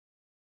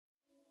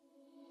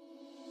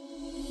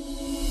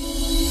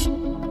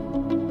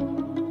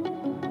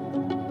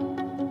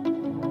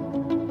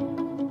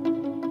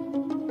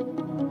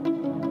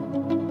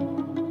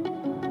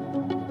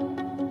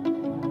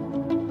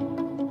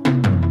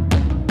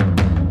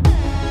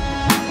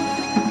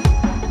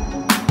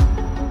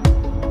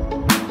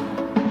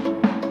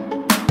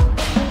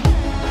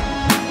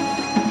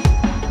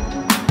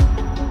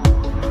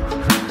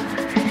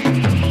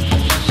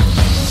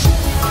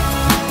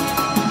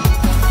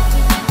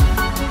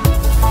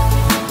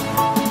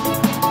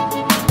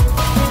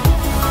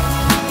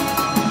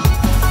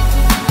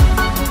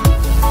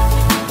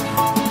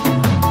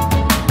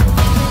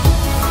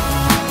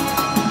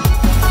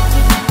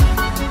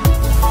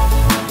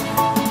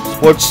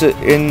sports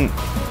in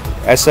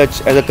as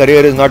such as a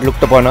career is not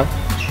looked upon,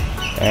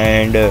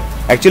 and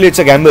actually it's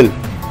a gamble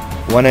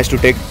one has to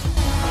take.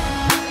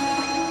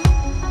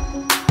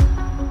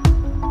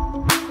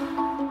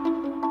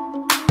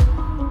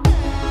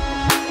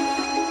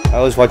 I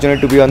was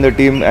fortunate to be on the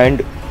team and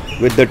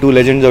with the two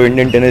legends of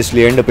Indian tennis,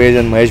 Leander Paes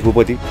and Mahesh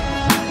Bhupati.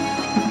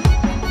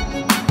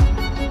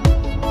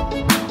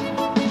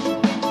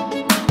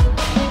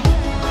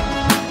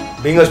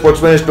 Being a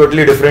sportsman is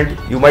totally different.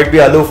 You might be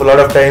aloof a lot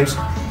of times,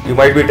 you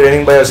might be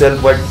training by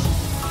yourself, but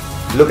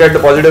look at the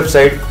positive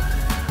side.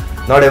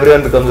 Not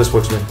everyone becomes a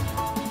sportsman.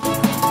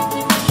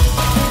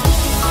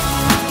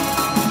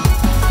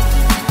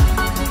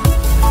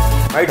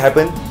 Might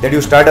happen that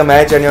you start a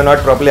match and you're not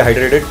properly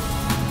hydrated,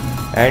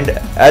 and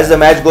as the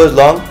match goes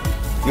long,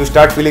 you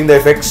start feeling the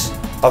effects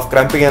of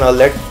cramping and all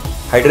that.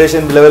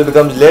 Hydration level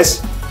becomes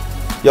less,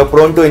 you're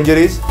prone to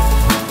injuries.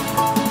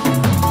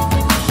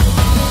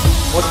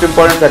 Most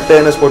important factor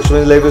in a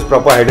sportsman's life is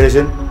proper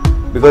hydration,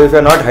 because if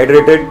you're not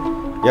hydrated,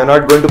 you're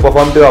not going to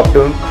perform to your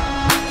optimum.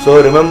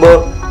 So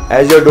remember,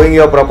 as you're doing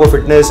your proper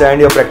fitness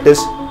and your practice,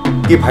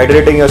 keep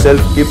hydrating yourself,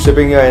 keep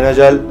sipping your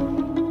Enerzal.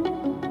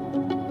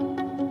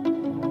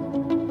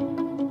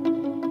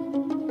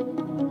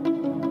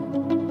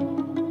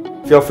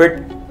 If you're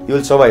fit, you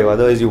will survive,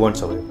 otherwise you won't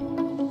survive.